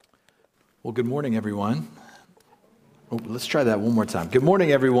Well, good morning, everyone. Let's try that one more time. Good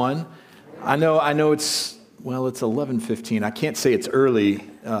morning, everyone. I know it's 11:15. I can't say it's early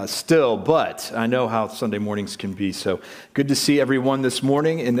still, but I know how Sunday mornings can be. So good to see everyone this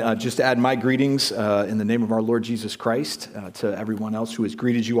morning, and just add my greetings in the name of our Lord Jesus Christ to everyone else who has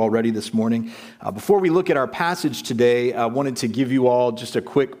greeted you already this morning. Before we look at our passage today, I wanted to give you all just a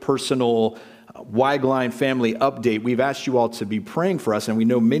quick personal Wagline family update. We've asked you all to be praying for us, and we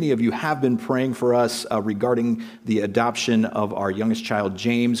know many of you have been praying for us regarding the adoption of our youngest child,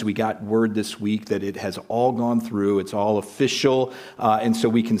 James. We got word this week that it has all gone through. It's all official, and so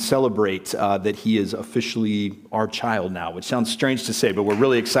we can celebrate that he is officially our child now, which sounds strange to say, but we're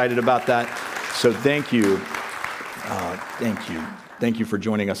really excited about that. So thank you. Thank you. Thank you for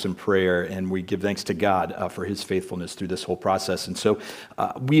joining us in prayer, and we give thanks to God for his faithfulness through this whole process. And so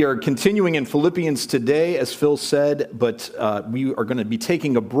we are continuing in Philippians today, as Phil said, but we are going to be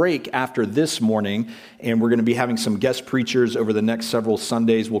taking a break after this morning, and we're going to be having some guest preachers over the next several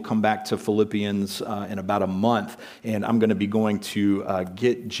Sundays. We'll come back to Philippians in about a month, and I'm going to be going to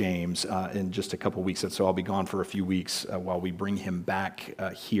get James in just a couple weeks, and so I'll be gone for a few weeks while we bring him back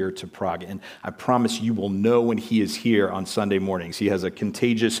here to Prague. And I promise you will know when he is here on Sunday mornings. He has a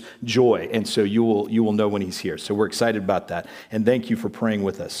contagious joy, and so you will know when he's here. So we're excited about that, and thank you for praying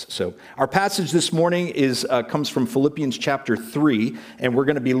with us. So our passage this morning comes from Philippians chapter 3, and we're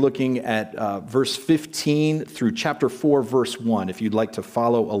going to be looking at verse 15 through chapter 4, verse 1. If you'd like to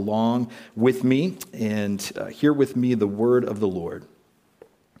follow along with me and hear with me the word of the Lord.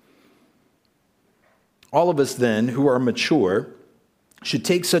 All of us then who are mature should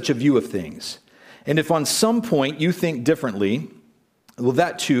take such a view of things. And if on some point you think differently, well,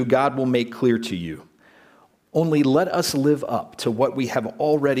 that too God will make clear to you. Only let us live up to what we have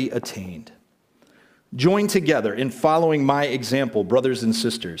already attained. Join together in following my example, brothers and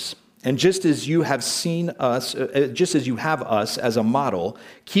sisters. And just as you have us as a model,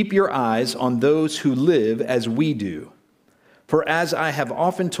 keep your eyes on those who live as we do. For as I have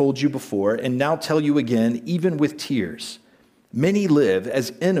often told you before, and now tell you again, even with tears, many live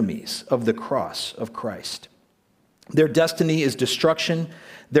as enemies of the cross of Christ. Their destiny is destruction,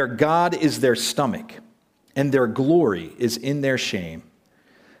 their God is their stomach, and their glory is in their shame.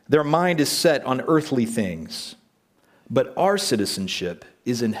 Their mind is set on earthly things, but our citizenship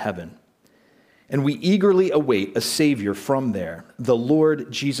is in heaven. And we eagerly await a Savior from there, the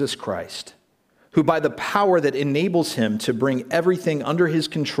Lord Jesus Christ, who by the power that enables him to bring everything under his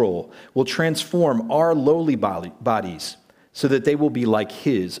control will transform our lowly bodies so that they will be like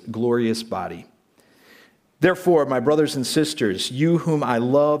his glorious body. Therefore, my brothers and sisters, you whom I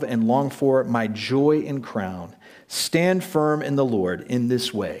love and long for, my joy and crown, stand firm in the Lord in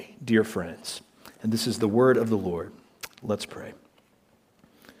this way, dear friends. And this is the word of the Lord. Let's pray.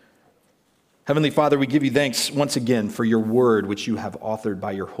 Heavenly Father, we give you thanks once again for your word, which you have authored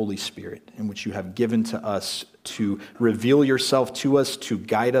by your Holy Spirit, and which you have given to us to reveal yourself to us, to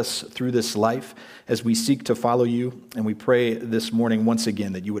guide us through this life as we seek to follow you. And we pray this morning once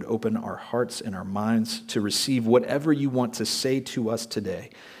again that you would open our hearts and our minds to receive whatever you want to say to us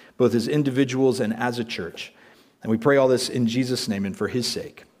today, both as individuals and as a church. And we pray all this in Jesus' name and for his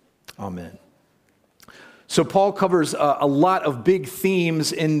sake. Amen. So Paul covers a lot of big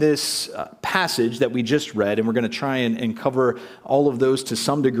themes in this passage that we just read, and we're going to try and cover all of those to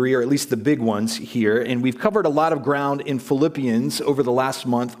some degree, or at least the big ones here. And we've covered a lot of ground in Philippians over the last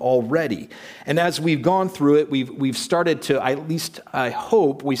month already. And as we've gone through it, we've started to, at least I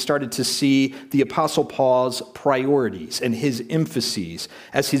hope, we started to see the Apostle Paul's priorities and his emphases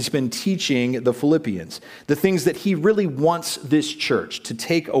as he's been teaching the Philippians, the things that he really wants this church to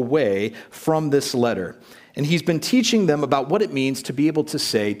take away from this letter. And he's been teaching them about what it means to be able to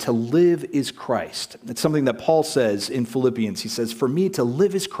say, to live is Christ. It's something that Paul says in Philippians. He says, for me, to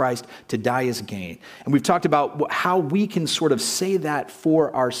live is Christ, to die is gain. And we've talked about how we can sort of say that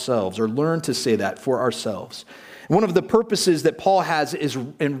for ourselves, or learn to say that for ourselves. And one of the purposes that Paul has is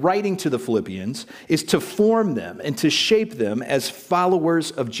in writing to the Philippians is to form them and to shape them as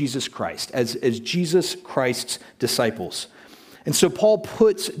followers of Jesus Christ, as Jesus Christ's disciples. And so Paul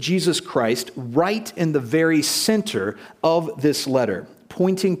puts Jesus Christ right in the very center of this letter,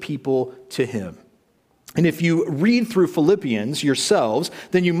 pointing people to him. And if you read through Philippians yourselves,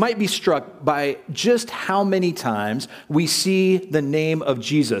 then you might be struck by just how many times we see the name of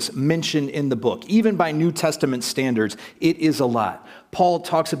Jesus mentioned in the book. Even by New Testament standards, it is a lot. Paul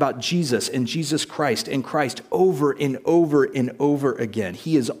talks about Jesus and Jesus Christ and Christ over and over and over again.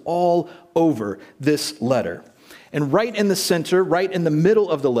 He is all over this letter. And right in the center, right in the middle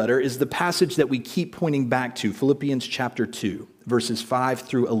of the letter, is the passage that we keep pointing back to, Philippians chapter 2, verses 5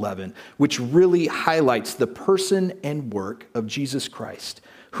 through 11, which really highlights the person and work of Jesus Christ,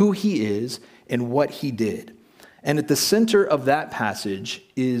 who he is and what he did. And at the center of that passage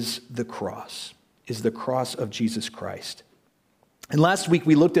is the cross of Jesus Christ. And last week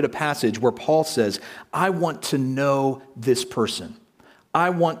we looked at a passage where Paul says, I want to know this person. I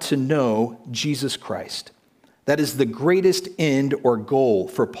want to know Jesus Christ. That is the greatest end or goal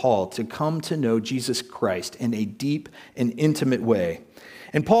for Paul, to come to know Jesus Christ in a deep and intimate way.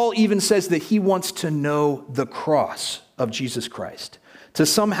 And Paul even says that he wants to know the cross of Jesus Christ, to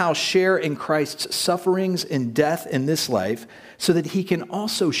somehow share in Christ's sufferings and death in this life so that he can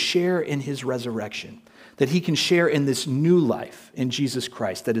also share in his resurrection, that he can share in this new life in Jesus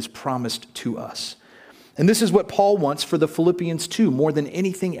Christ that is promised to us. And this is what Paul wants for the Philippians too, more than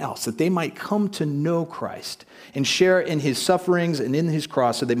anything else, that they might come to know Christ and share in his sufferings and in his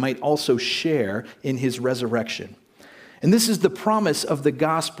cross, so they might also share in his resurrection. And this is the promise of the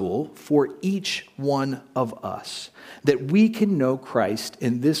gospel for each one of us, that we can know Christ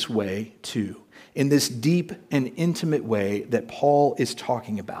in this way too, in this deep and intimate way that Paul is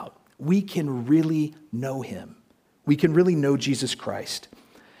talking about. We can really know him. We can really know Jesus Christ.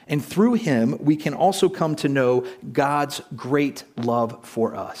 And through him, we can also come to know God's great love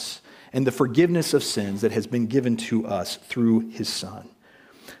for us and the forgiveness of sins that has been given to us through his Son.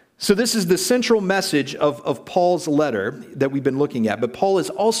 So this is the central message of Paul's letter that we've been looking at. But Paul is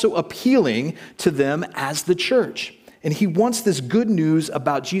also appealing to them as the church. And he wants this good news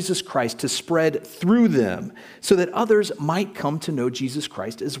about Jesus Christ to spread through them so that others might come to know Jesus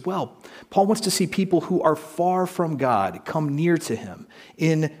Christ as well. Paul wants to see people who are far from God come near to him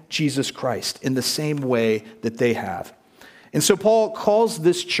in Jesus Christ in the same way that they have. And so Paul calls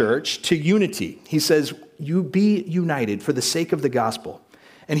this church to unity. He says, you be united for the sake of the gospel.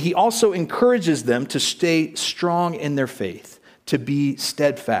 And he also encourages them to stay strong in their faith, to be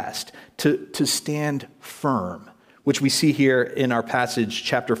steadfast, to stand firm, which we see here in our passage,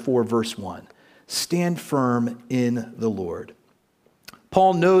 chapter 4, verse 1. Stand firm in the Lord.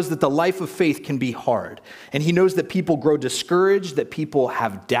 Paul knows that the life of faith can be hard, and he knows that people grow discouraged, that people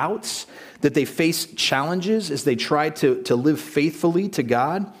have doubts, that they face challenges as they try to live faithfully to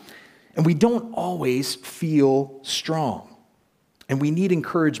God, and we don't always feel strong, and we need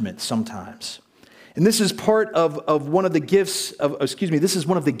encouragement sometimes. And this is part of one of the gifts this is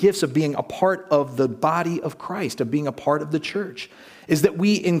one of the gifts of being a part of the body of Christ, of being a part of the church, is that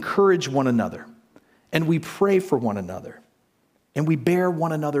we encourage one another, and we pray for one another, and we bear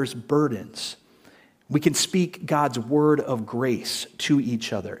one another's burdens. We can speak God's word of grace to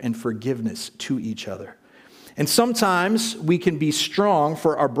each other and forgiveness to each other. And sometimes we can be strong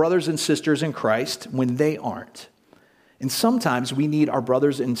for our brothers and sisters in Christ when they aren't. And sometimes we need our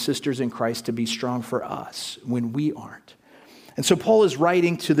brothers and sisters in Christ to be strong for us when we aren't. And so Paul is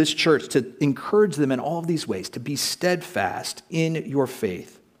writing to this church to encourage them in all of these ways, to be steadfast in your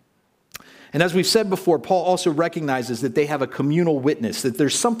faith. And as we've said before, Paul also recognizes that they have a communal witness, that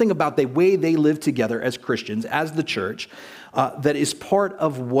there's something about the way they live together as Christians, as the church, that is part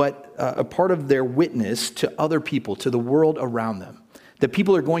of their witness to other people, to the world around them. That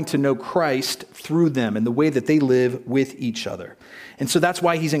people are going to know Christ through them and the way that they live with each other. And so that's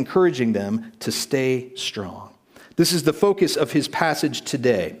why he's encouraging them to stay strong. This is the focus of his passage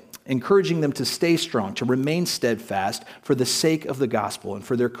today, encouraging them to stay strong, to remain steadfast for the sake of the gospel and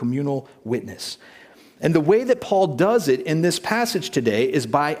for their communal witness. And the way that Paul does it in this passage today is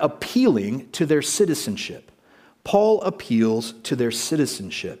by appealing to their citizenship. Paul appeals to their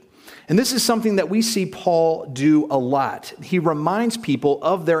citizenship. And this is something that we see Paul do a lot. He reminds people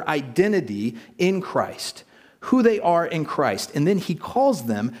of their identity in Christ, who they are in Christ, and then he calls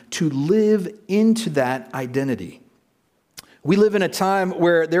them to live into that identity. We live in a time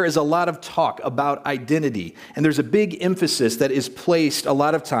where there is a lot of talk about identity, and there's a big emphasis that is placed a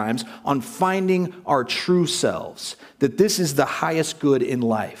lot of times on finding our true selves, that this is the highest good in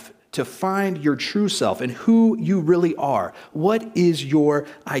life. To find your true self and who you really are. What is your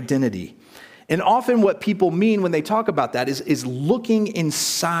identity? And often what people mean when they talk about that is looking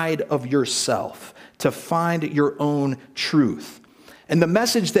inside of yourself to find your own truth. And the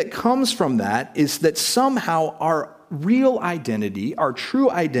message that comes from that is that somehow our real identity, our true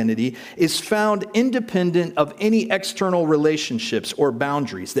identity, is found independent of any external relationships or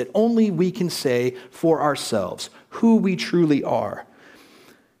boundaries, that only we can say for ourselves who we truly are.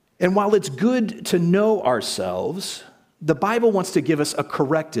 And while it's good to know ourselves, the Bible wants to give us a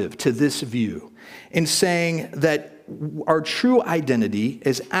corrective to this view in saying that our true identity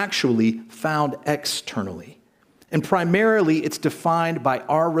is actually found externally. And primarily, it's defined by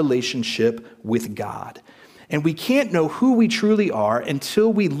our relationship with God. And we can't know who we truly are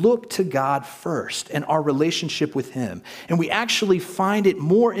until we look to God first and our relationship with him. And we actually find it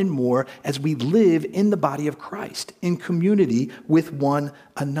more and more as we live in the body of Christ, in community with one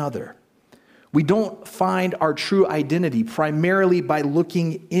another. We don't find our true identity primarily by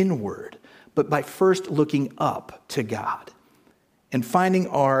looking inward, but by first looking up to God and finding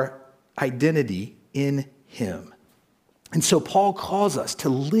our identity in him. And so Paul calls us to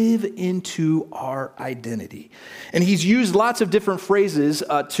live into our identity. And he's used lots of different phrases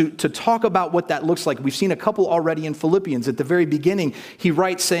to talk about what that looks like. We've seen a couple already in Philippians. At the very beginning, he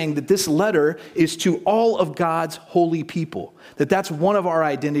writes saying that this letter is to all of God's holy people, that that's one of our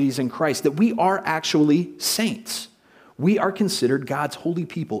identities in Christ, that we are actually saints. We are considered God's holy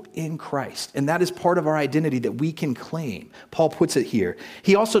people in Christ, and that is part of our identity that we can claim. Paul puts it here.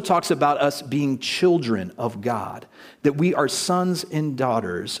 He also talks about us being children of God, that we are sons and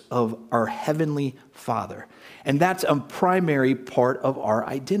daughters of our heavenly Father. And that's a primary part of our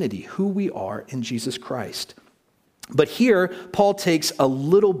identity, who we are in Jesus Christ. But here, Paul takes a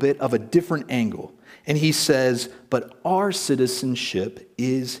little bit of a different angle, and he says, but our citizenship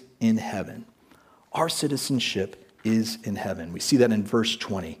is in heaven. Our citizenship is in heaven. We see that in verse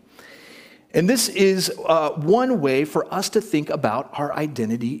 20. And this is one way for us to think about our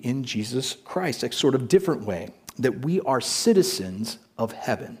identity in Jesus Christ, a sort of different way, that we are citizens of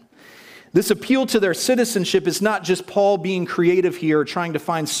heaven. This appeal to their citizenship is not just Paul being creative here, trying to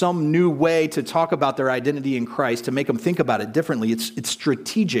find some new way to talk about their identity in Christ, to make them think about it differently. It's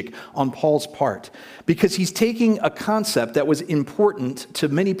strategic on Paul's part, because he's taking a concept that was important to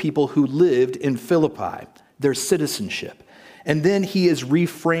many people who lived in Philippi, their citizenship. And then he is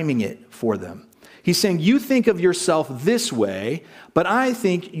reframing it for them. He's saying, you think of yourself this way, but I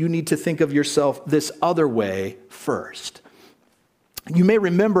think you need to think of yourself this other way first. You may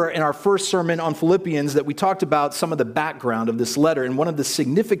remember in our first sermon on Philippians that we talked about some of the background of this letter, and one of the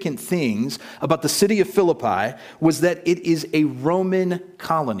significant things about the city of Philippi was that it is a Roman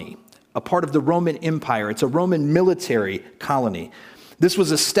colony, a part of the Roman Empire. It's a Roman military colony. This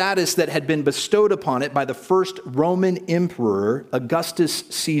was a status that had been bestowed upon it by the first Roman emperor, Augustus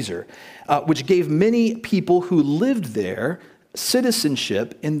Caesar, which gave many people who lived there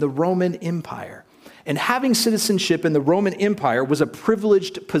citizenship in the Roman Empire. And having citizenship in the Roman Empire was a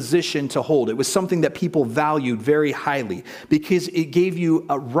privileged position to hold. It was something that people valued very highly because it gave you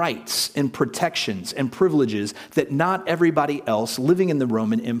rights and protections and privileges that not everybody else living in the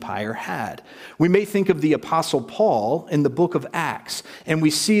Roman Empire had. We may think of the Apostle Paul in the book of Acts, and we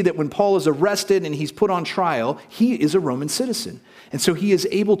see that when Paul is arrested and he's put on trial, he is a Roman citizen. And so he is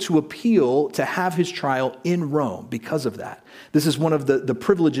able to appeal to have his trial in Rome because of that. This is one of the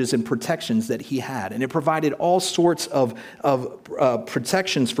privileges and protections that he had. And it provided all sorts of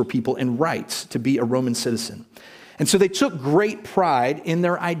protections for people and rights to be a Roman citizen. And so they took great pride in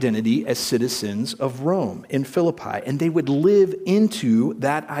their identity as citizens of Rome in Philippi, and they would live into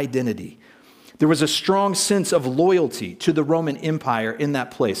that identity. There was a strong sense of loyalty to the Roman Empire in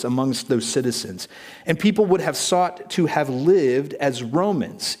that place amongst those citizens. And people would have sought to have lived as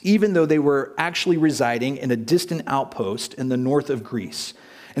Romans, even though they were actually residing in a distant outpost in the north of Greece.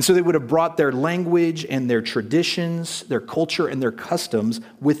 And so they would have brought their language and their traditions, their culture and their customs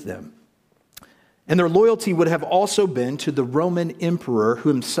with them. And their loyalty would have also been to the Roman emperor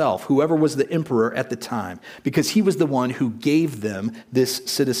himself, whoever was the emperor at the time, because he was the one who gave them this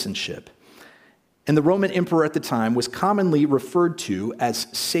citizenship. And the Roman emperor at the time was commonly referred to as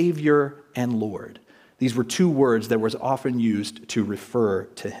Savior and Lord. These were two words that was often used to refer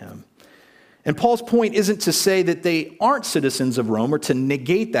to him. And Paul's point isn't to say that they aren't citizens of Rome or to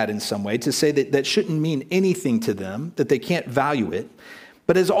negate that in some way, to say that that shouldn't mean anything to them, that they can't value it.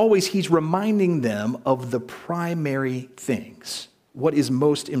 But as always, he's reminding them of the primary things, what is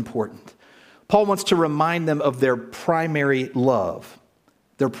most important. Paul wants to remind them of their primary love,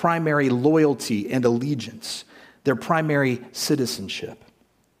 their primary loyalty and allegiance, their primary citizenship.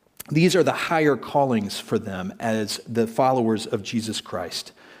 These are the higher callings for them as the followers of Jesus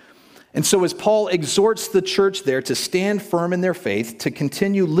Christ. And so as Paul exhorts the church there to stand firm in their faith, to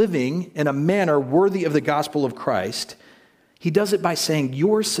continue living in a manner worthy of the gospel of Christ, he does it by saying,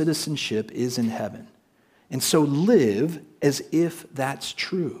 your citizenship is in heaven. And so live as if that's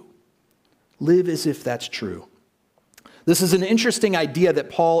true. Live as if that's true. This is an interesting idea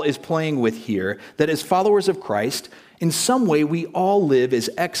that Paul is playing with here, that as followers of Christ, in some way we all live as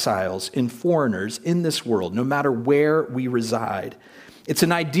exiles and foreigners in this world, no matter where we reside. It's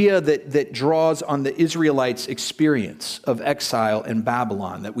an idea that draws on the Israelites' experience of exile in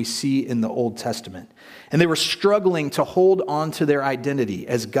Babylon that we see in the Old Testament. And they were struggling to hold on to their identity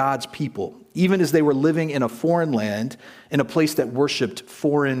as God's people even as they were living in a foreign land, in a place that worshiped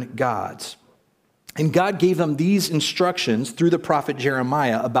foreign gods. And God gave them these instructions through the prophet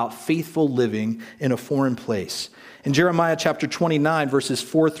Jeremiah about faithful living in a foreign place. In Jeremiah chapter 29, verses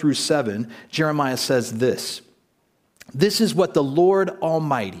 4 through 7, Jeremiah says this: "This is what the Lord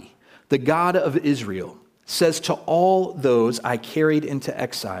Almighty, the God of Israel, says to all those I carried into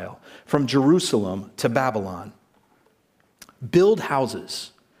exile from Jerusalem to Babylon. Build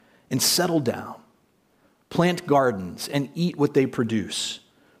houses and settle down. Plant gardens and eat what they produce.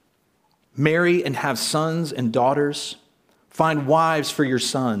 Marry and have sons and daughters. Find wives for your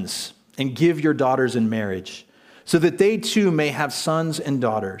sons and give your daughters in marriage, so that they too may have sons and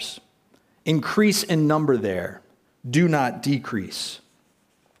daughters. Increase in number there. Do not decrease.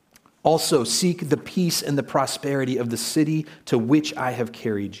 Also seek the peace and the prosperity of the city to which I have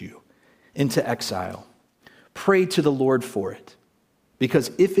carried you into exile. Pray to the Lord for it,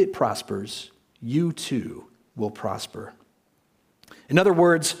 because if it prospers, you too will prosper." In other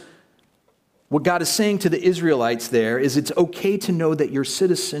words, what God is saying to the Israelites there is it's okay to know that your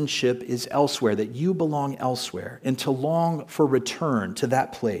citizenship is elsewhere, that you belong elsewhere, and to long for return to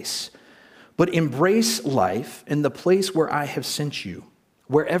that place. But embrace life in the place where I have sent you,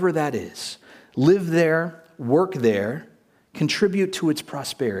 wherever that is. Live there, work there, contribute to its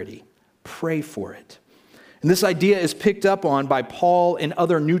prosperity. Pray for it. And this idea is picked up on by Paul and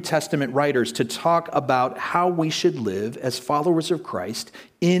other New Testament writers to talk about how we should live as followers of Christ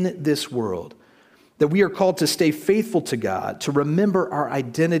in this world. That we are called to stay faithful to God, to remember our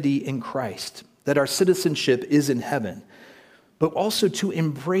identity in Christ, that our citizenship is in heaven, but also to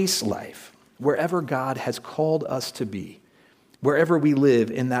embrace life wherever God has called us to be, wherever we live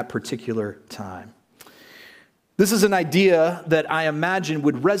in that particular time. This is an idea that I imagine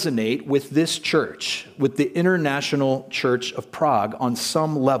would resonate with this church, with the International Church of Prague on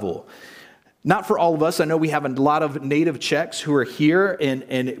some level. Not for all of us. I know we have a lot of native Czechs who are here,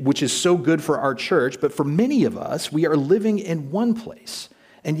 and which is so good for our church. But for many of us, we are living in one place,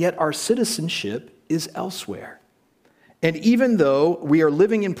 and yet our citizenship is elsewhere. And even though we are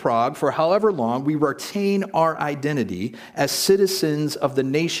living in Prague for however long, we retain our identity as citizens of the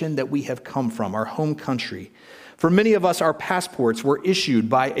nation that we have come from, our home country. For many of us, our passports were issued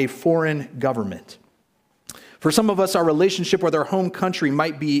by a foreign government. For some of us, our relationship with our home country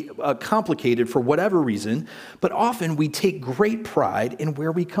might be complicated for whatever reason, but often we take great pride in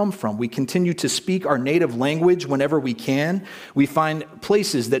where we come from. We continue to speak our native language whenever we can. We find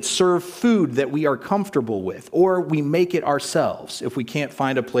places that serve food that we are comfortable with, or we make it ourselves if we can't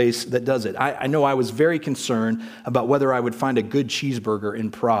find a place that does it. I know I was very concerned about whether I would find a good cheeseburger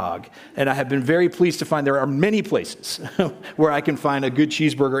in Prague, and I have been very pleased to find there are many places where I can find a good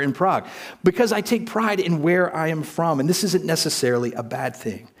cheeseburger in Prague, because I take pride in where I am from, and this isn't necessarily a bad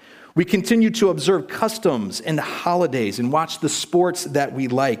thing. We continue to observe customs and holidays and watch the sports that we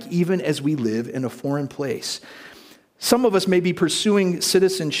like, even as we live in a foreign place. Some of us may be pursuing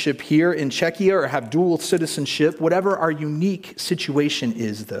citizenship here in Czechia or have dual citizenship. Whatever our unique situation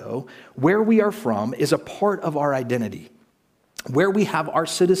is, though, where we are from is a part of our identity. Where we have our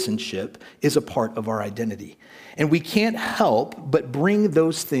citizenship is a part of our identity. And we can't help but bring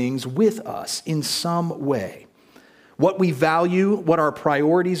those things with us in some way. What we value, what our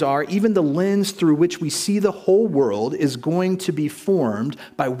priorities are, even the lens through which we see the whole world is going to be formed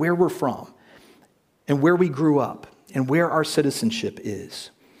by where we're from and where we grew up and where our citizenship is.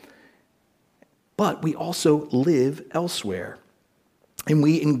 But we also live elsewhere. And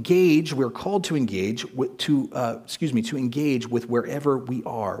we're called to engage to engage with wherever we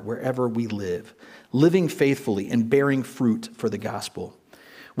are, wherever we live, living faithfully and bearing fruit for the gospel.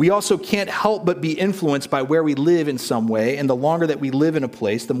 We also can't help but be influenced by where we live in some way, and the longer that we live in a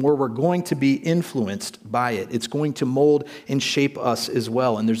place, the more we're going to be influenced by it. It's going to mold and shape us as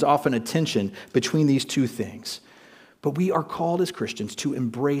well, and there's often a tension between these two things. But we are called as Christians to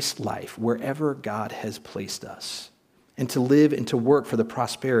embrace life wherever God has placed us, and to live and to work for the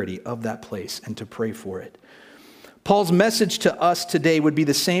prosperity of that place and to pray for it. Paul's message to us today would be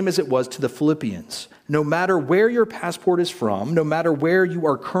the same as it was to the Philippians. No matter where your passport is from, no matter where you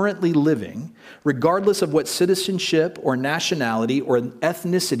are currently living, regardless of what citizenship or nationality or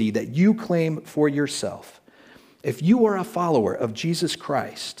ethnicity that you claim for yourself, if you are a follower of Jesus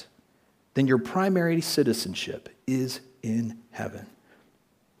Christ, then your primary citizenship is in heaven.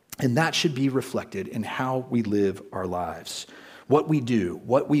 And that should be reflected in how we live our lives, what we do,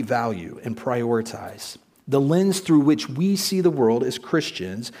 what we value and prioritize. The lens through which we see the world as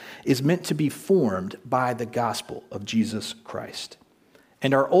Christians is meant to be formed by the gospel of Jesus Christ.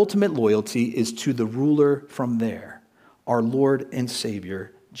 And our ultimate loyalty is to the ruler from there, our Lord and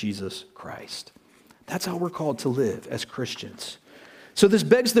Savior, Jesus Christ. That's how we're called to live as Christians. So this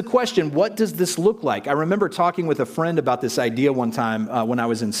begs the question, what does this look like? I remember talking with a friend about this idea one time when I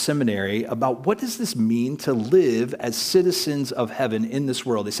was in seminary about what does this mean to live as citizens of heaven in this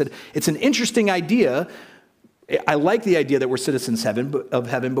world. They said, it's an interesting idea. I like the idea that we're citizens of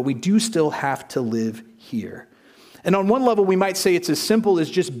heaven, but we do still have to live here. And on one level, we might say it's as simple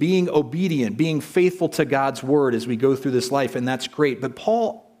as just being obedient, being faithful to God's word as we go through this life, and that's great. But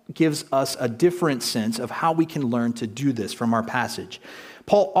Paul gives us a different sense of how we can learn to do this from our passage.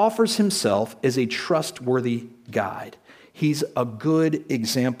 Paul offers himself as a trustworthy guide. He's a good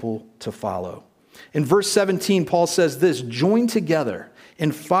example to follow. In verse 17, Paul says this, "Join together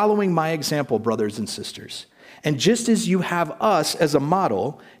in following my example, brothers and sisters. And just as you have us as a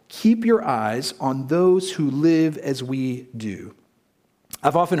model, keep your eyes on those who live as we do."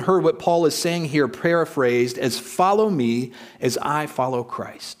 I've often heard what Paul is saying here paraphrased as, "Follow me as I follow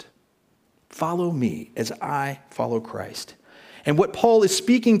Christ." Follow me as I follow Christ. And what Paul is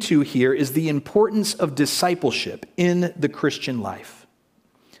speaking to here is the importance of discipleship in the Christian life.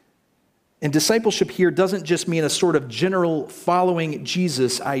 And discipleship here doesn't just mean a sort of general following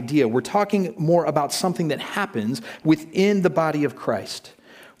Jesus idea. We're talking more about something that happens within the body of Christ,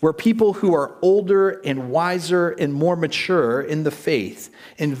 where people who are older and wiser and more mature in the faith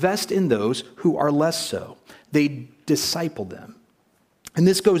invest in those who are less so. They disciple them. And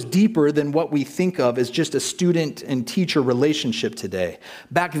this goes deeper than what we think of as just a student and teacher relationship today.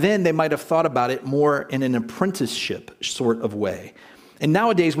 Back then, they might have thought about it more in an apprenticeship sort of way. And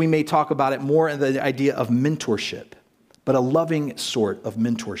nowadays, we may talk about it more in the idea of mentorship, but a loving sort of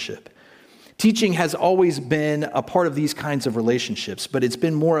mentorship. Teaching has always been a part of these kinds of relationships, but it's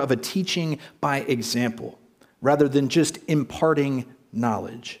been more of a teaching by example rather than just imparting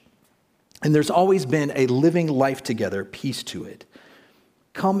knowledge. And there's always been a living life together piece to it.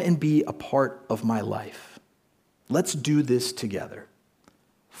 Come and be a part of my life. Let's do this together.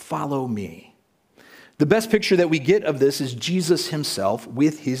 Follow me. The best picture that we get of this is Jesus himself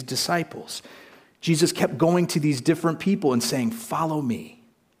with his disciples. Jesus kept going to these different people and saying, "Follow me."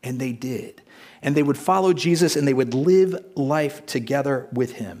 And they did. And they would follow Jesus and they would live life together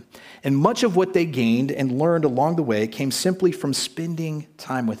with him. And much of what they gained and learned along the way came simply from spending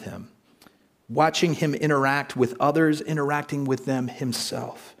time with him, watching him interact with others, interacting with them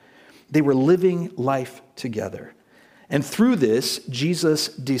himself. They were living life together. And through this, Jesus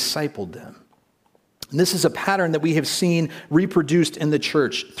discipled them. And this is a pattern that we have seen reproduced in the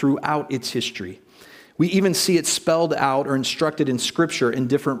church throughout its history. We even see it spelled out or instructed in Scripture in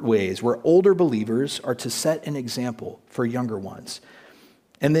different ways, where older believers are to set an example for younger ones.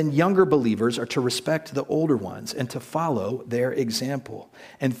 And then younger believers are to respect the older ones and to follow their example.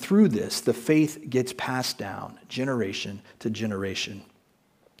 And through this, the faith gets passed down generation to generation.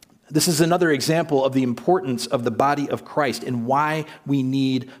 This is another example of the importance of the body of Christ and why we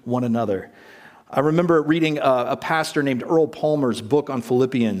need one another. I remember reading a pastor named Earl Palmer's book on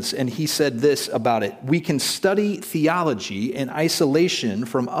Philippians, and he said this about it: "We can study theology in isolation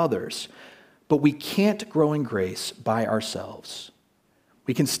from others, but we can't grow in grace by ourselves."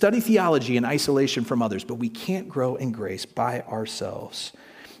 We can study theology in isolation from others, but we can't grow in grace by ourselves.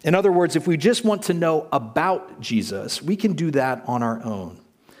 In other words, if we just want to know about Jesus, we can do that on our own.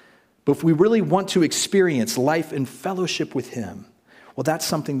 But if we really want to experience life and fellowship with him, well, that's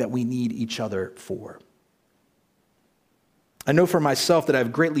something that we need each other for. I know for myself that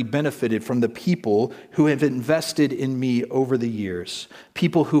I've greatly benefited from the people who have invested in me over the years,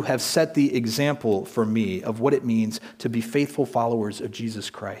 people who have set the example for me of what it means to be faithful followers of Jesus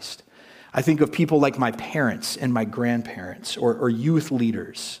Christ. I think of people like my parents and my grandparents, or youth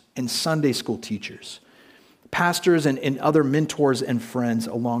leaders and Sunday school teachers, pastors and other mentors and friends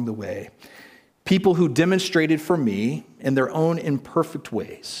along the way. People who demonstrated for me in their own imperfect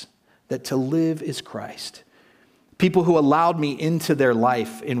ways that to live is Christ. People who allowed me into their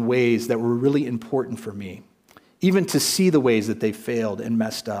life in ways that were really important for me, even to see the ways that they failed and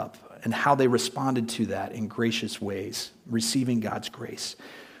messed up and how they responded to that in gracious ways, receiving God's grace.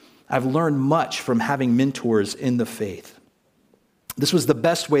 I've learned much from having mentors in the faith. This was the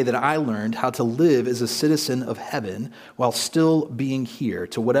best way that I learned how to live as a citizen of heaven while still being here,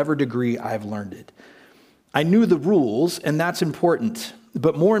 to whatever degree I've learned it. I knew the rules, and that's important.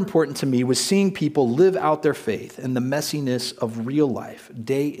 But more important to me was seeing people live out their faith in the messiness of real life,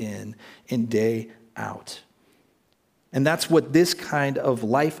 day in and day out. And that's what this kind of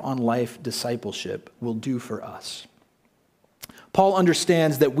life-on-life discipleship will do for us. Paul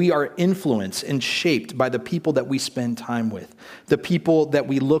understands that we are influenced and shaped by the people that we spend time with, the people that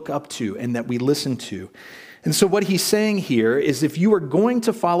we look up to and that we listen to. And so what he's saying here is if you are going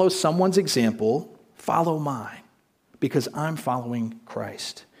to follow someone's example, follow mine, because I'm following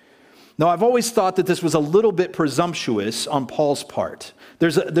Christ. Now, I've always thought that this was a little bit presumptuous on Paul's part.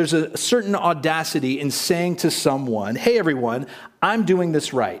 There's a certain audacity in saying to someone, hey, everyone, I'm doing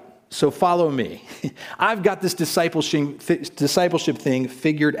this right, so follow me. I've got this discipleship thing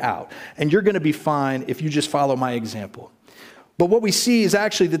figured out, and you're going to be fine if you just follow my example. But what we see is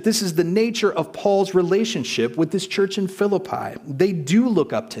actually that this is the nature of Paul's relationship with this church in Philippi. They do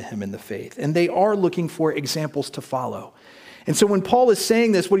look up to him in the faith, and they are looking for examples to follow. And so when Paul is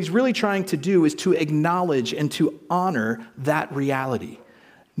saying this, what he's really trying to do is to acknowledge and to honor that reality,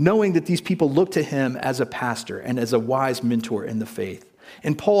 knowing that these people look to him as a pastor and as a wise mentor in the faith.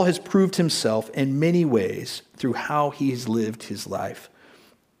 And Paul has proved himself in many ways through how he's lived his life.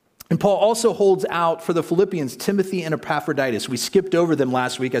 And Paul also holds out for the Philippians, Timothy and Epaphroditus. We skipped over them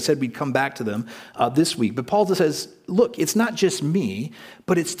last week. I said we'd come back to them this week. But Paul says, look, it's not just me,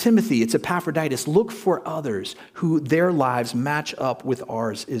 but it's Timothy, it's Epaphroditus. Look for others who their lives match up with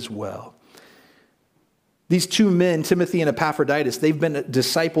ours as well. These two men, Timothy and Epaphroditus, they've been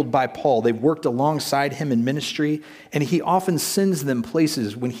discipled by Paul. They've worked alongside him in ministry, and he often sends them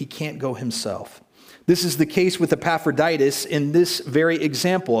places when he can't go himself. This is the case with Epaphroditus in this very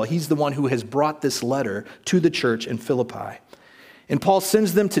example. He's the one who has brought this letter to the church in Philippi. And Paul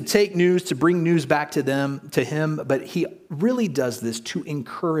sends them to take news, to bring news back to him, but he really does this to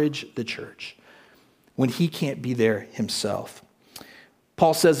encourage the church when he can't be there himself.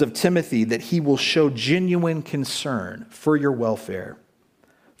 Paul says of Timothy that he will show genuine concern for your welfare.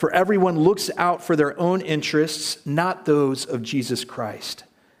 For everyone looks out for their own interests, not those of Jesus Christ.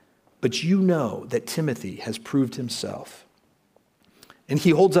 But you know that Timothy has proved himself. And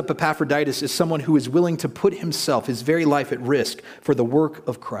he holds up Epaphroditus as someone who is willing to put himself, his very life at risk for the work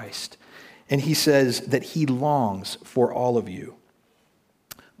of Christ. And he says that he longs for all of you.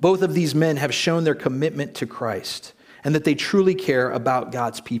 Both of these men have shown their commitment to Christ and that they truly care about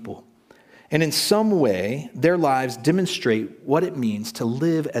God's people. And in some way, their lives demonstrate what it means to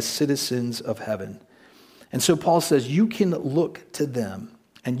live as citizens of heaven. And so Paul says you can look to them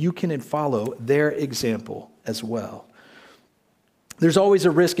and you can follow their example as well. There's always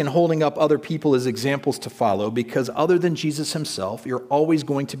a risk in holding up other people as examples to follow because other than Jesus himself, you're always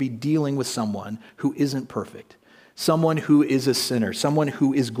going to be dealing with someone who isn't perfect, someone who is a sinner, someone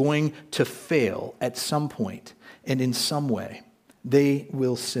who is going to fail at some point, and in some way, they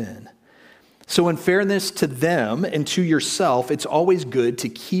will sin. So in fairness to them and to yourself, it's always good to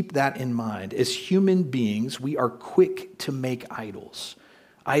keep that in mind. As human beings, we are quick to make idols.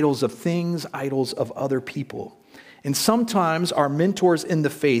 Idols of things, idols of other people. And sometimes our mentors in the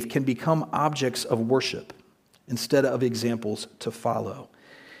faith can become objects of worship instead of examples to follow.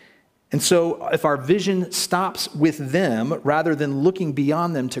 And so if our vision stops with them rather than looking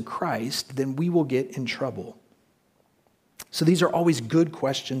beyond them to Christ, then we will get in trouble. So these are always good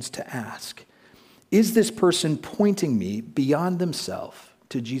questions to ask. Is this person pointing me beyond themselves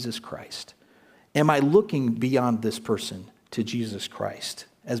to Jesus Christ? Am I looking beyond this person to Jesus Christ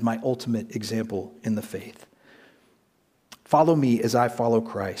as my ultimate example in the faith? Follow me as I follow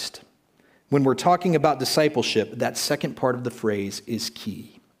Christ. When we're talking about discipleship, that second part of the phrase is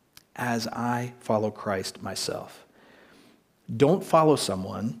key. As I follow Christ myself. Don't follow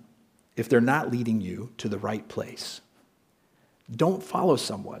someone if they're not leading you to the right place. Don't follow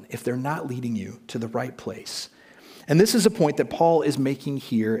someone if they're not leading you to the right place. And this is a point that Paul is making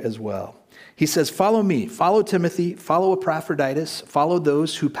here as well. He says, follow me, follow Timothy, follow Epaphroditus, follow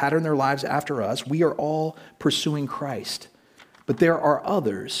those who pattern their lives after us. We are all pursuing Christ. But there are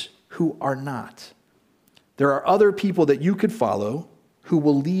others who are not. There are other people that you could follow who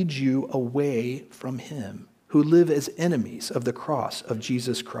will lead you away from him, who live as enemies of the cross of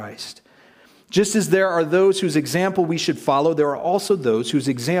Jesus Christ. Just as there are those whose example we should follow, there are also those whose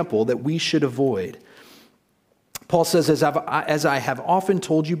example that we should avoid. Paul says, as I have often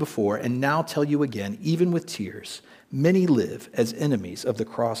told you before, and now tell you again, even with tears, many live as enemies of the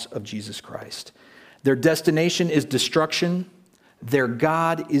cross of Jesus Christ. Their destination is destruction, their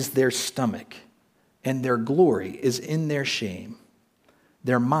God is their stomach, and their glory is in their shame.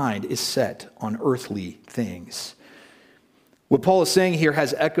 Their mind is set on earthly things. What Paul is saying here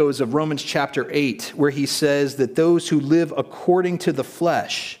has echoes of Romans chapter 8, where he says that those who live according to the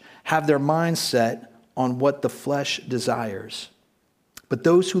flesh have their mind set on what the flesh desires. But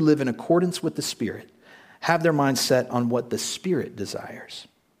those who live in accordance with the Spirit have their mind set on what the Spirit desires.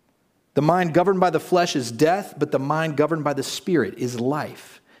 The mind governed by the flesh is death, but the mind governed by the Spirit is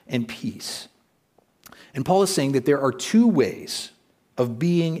life and peace. And Paul is saying that there are two ways of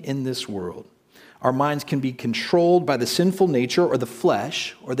being in this world. Our minds can be controlled by the sinful nature or the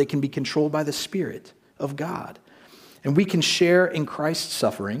flesh, or they can be controlled by the Spirit of God. And we can share in Christ's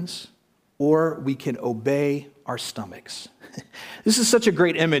sufferings, or we can obey our stomachs. This is such a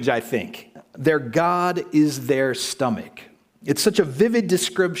great image, I think. Their God is their stomach. It's such a vivid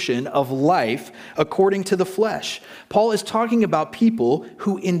description of life according to the flesh. Paul is talking about people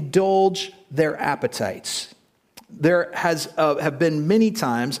who indulge their appetites. There have been many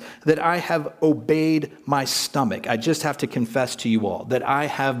times that I have obeyed my stomach. I just have to confess to you all that I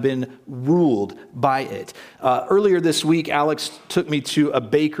have been ruled by it. Earlier this week, Alex took me to a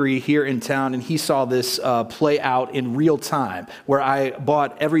bakery here in town, and he saw this play out in real time, where I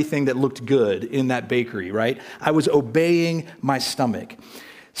bought everything that looked good in that bakery, right? I was obeying my stomach.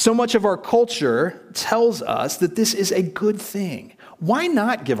 So much of our culture tells us that this is a good thing. Why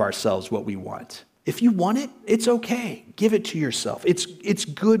not give ourselves what we want? If you want it, it's okay. Give it to yourself. It's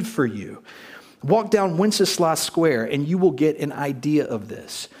good for you. Walk down Wenceslas Square and you will get an idea of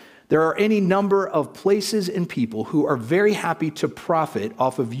this. There are any number of places and people who are very happy to profit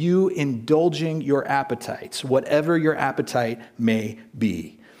off of you indulging your appetites, whatever your appetite may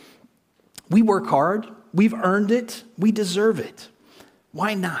be. We work hard. We've earned it. We deserve it.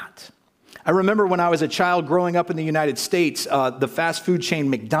 Why not? I remember when I was a child growing up in the United States, the fast food chain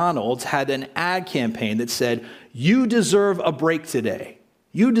McDonald's had an ad campaign that said, "You deserve a break today.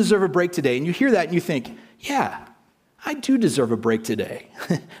 You deserve a break today." And you hear that and you think, yeah, I do deserve a break today.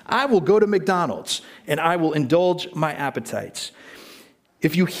 I will go to McDonald's and I will indulge my appetites.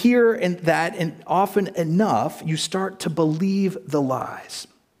 If you hear that and often enough, you start to believe the lies.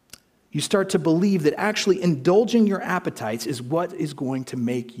 You start to believe that actually indulging your appetites is what is going to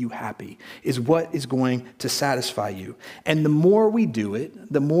make you happy, is what is going to satisfy you. And the more we do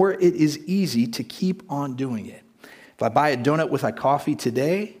it, the more it is easy to keep on doing it. If I buy a donut with a coffee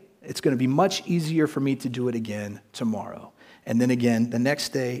today, it's going to be much easier for me to do it again tomorrow, and then again the next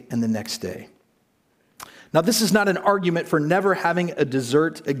day and the next day. Now, this is not an argument for never having a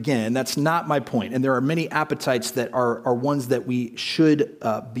dessert again. That's not my point. And there are many appetites that are ones that we should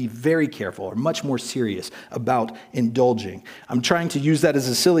be very careful or much more serious about indulging. I'm trying to use that as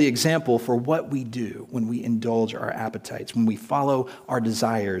a silly example for what we do when we indulge our appetites, when we follow our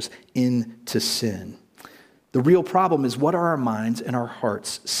desires into sin. The real problem is, what are our minds and our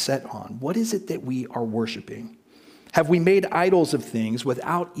hearts set on? What is it that we are worshiping? Have we made idols of things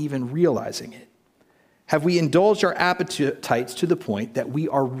without even realizing it? Have we indulged our appetites to the point that we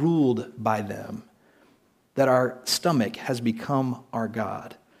are ruled by them, that our stomach has become our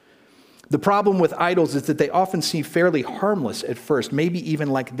God? The problem with idols is that they often seem fairly harmless at first, maybe even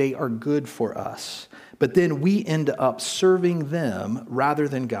like they are good for us. But then we end up serving them rather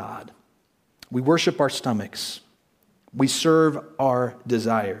than God. We worship our stomachs. We serve our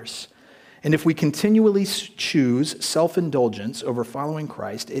desires. And if we continually choose self-indulgence over following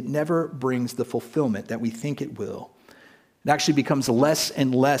Christ, it never brings the fulfillment that we think it will. It actually becomes less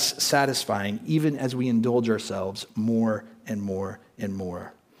and less satisfying, even as we indulge ourselves more and more and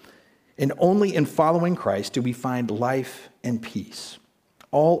more. And only in following Christ do we find life and peace.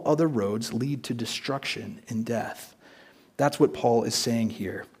 All other roads lead to destruction and death. That's what Paul is saying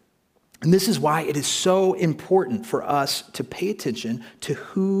here. And this is why it is so important for us to pay attention to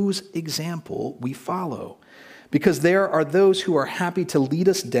whose example we follow. Because there are those who are happy to lead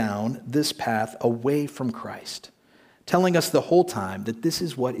us down this path away from Christ, telling us the whole time that this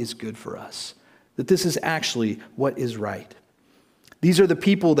is what is good for us, that this is actually what is right. These are the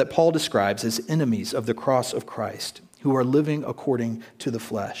people that Paul describes as enemies of the cross of Christ, who are living according to the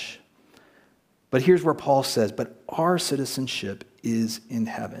flesh. But here's where Paul says, but our citizenship is in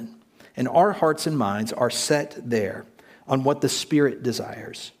heaven. And our hearts and minds are set there on what the Spirit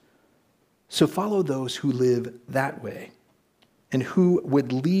desires. So follow those who live that way and who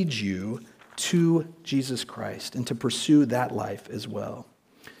would lead you to Jesus Christ and to pursue that life as well.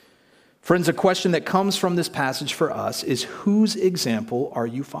 Friends, a question that comes from this passage for us is, whose example are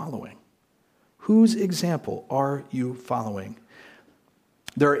you following? Whose example are you following?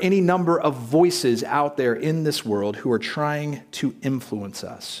 There are any number of voices out there in this world who are trying to influence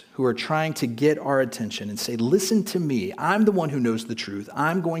us, who are trying to get our attention and say, listen to me. I'm the one who knows the truth.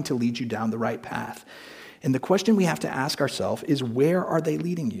 I'm going to lead you down the right path. And the question we have to ask ourselves is, where are they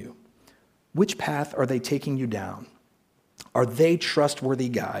leading you? Which path are they taking you down? Are they trustworthy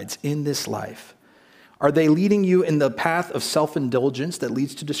guides in this life? Are they leading you in the path of self-indulgence that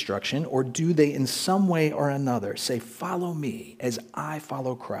leads to destruction, or do they in some way or another say, follow me as I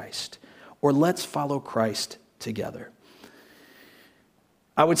follow Christ, or let's follow Christ together?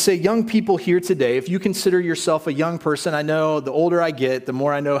 I would say young people here today, if you consider yourself a young person, I know the older I get, the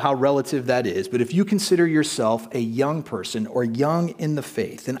more I know how relative that is, but if you consider yourself a young person or young in the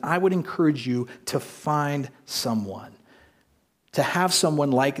faith, then I would encourage you to find someone, to have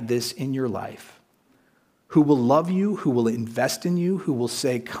someone like this in your life who will love you, who will invest in you, who will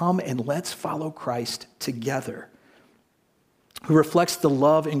say, come and let's follow Christ together, who reflects the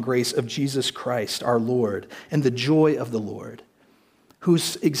love and grace of Jesus Christ, our Lord, and the joy of the Lord,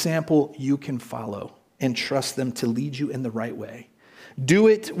 whose example you can follow and trust them to lead you in the right way. Do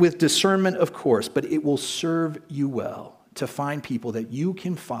it with discernment, of course, but it will serve you well to find people that you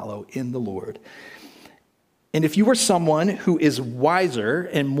can follow in the Lord. And if you are someone who is wiser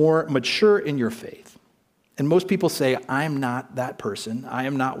and more mature in your faith, and most people say, I'm not that person, I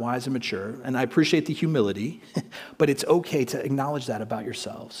am not wise and mature, and I appreciate the humility, but it's okay to acknowledge that about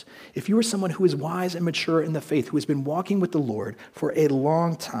yourselves. If you are someone who is wise and mature in the faith, who has been walking with the Lord for a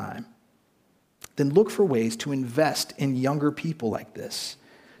long time, then look for ways to invest in younger people like this,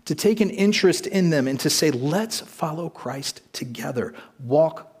 to take an interest in them and to say, let's follow Christ together.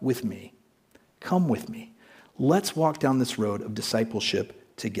 Walk with me. Come with me. Let's walk down this road of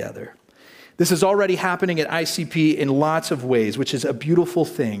discipleship together. This is already happening at ICP in lots of ways, which is a beautiful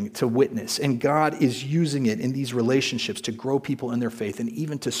thing to witness. And God is using it in these relationships to grow people in their faith and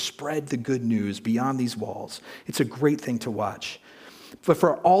even to spread the good news beyond these walls. It's a great thing to watch. But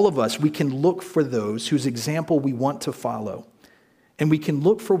for all of us, we can look for those whose example we want to follow. And we can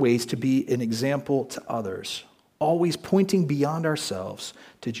look for ways to be an example to others, always pointing beyond ourselves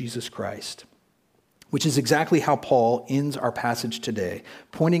to Jesus Christ, which is exactly how Paul ends our passage today,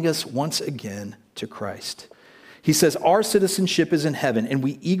 pointing us once again to Christ. He says, our citizenship is in heaven, and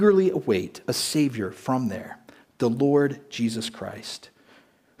we eagerly await a Savior from there, the Lord Jesus Christ,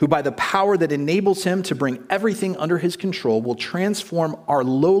 who by the power that enables him to bring everything under his control will transform our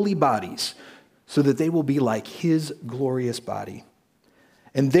lowly bodies so that they will be like his glorious body.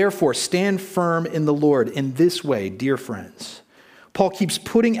 And therefore, stand firm in the Lord in this way, dear friends. Paul keeps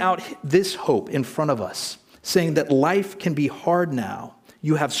putting out this hope in front of us, saying that life can be hard now.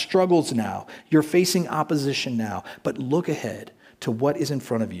 You have struggles now. You're facing opposition now. But look ahead to what is in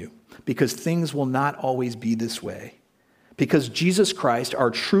front of you, because things will not always be this way. Because Jesus Christ,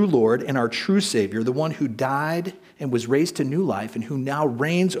 our true Lord and our true Savior, the one who died and was raised to new life and who now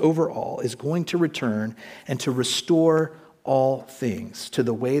reigns over all, is going to return and to restore all things to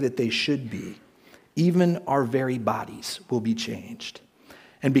the way that they should be. Even our very bodies will be changed.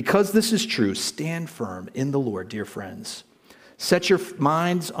 And because this is true, stand firm in the Lord, dear friends. Set your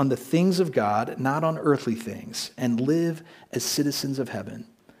minds on the things of God, not on earthly things, and live as citizens of heaven,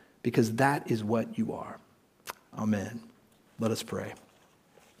 because that is what you are. Amen. Let us pray.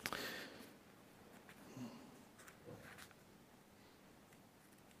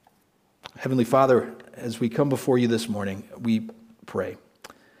 Heavenly Father, as we come before you this morning, we pray.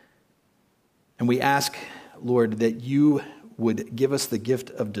 And we ask, Lord, that you would give us the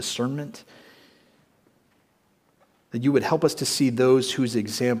gift of discernment, that you would help us to see those whose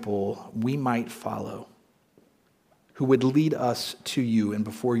example we might follow, who would lead us to you and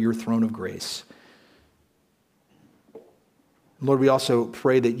before your throne of grace. Lord, we also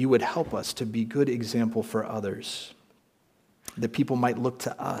pray that you would help us to be good example for others, that people might look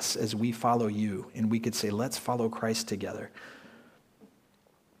to us as we follow you, and we could say, let's follow Christ together.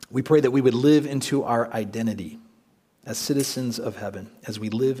 We pray that we would live into our identity as citizens of heaven as we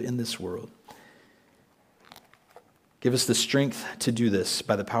live in this world. Give us the strength to do this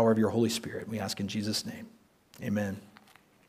by the power of your Holy Spirit. We ask in Jesus' name. Amen.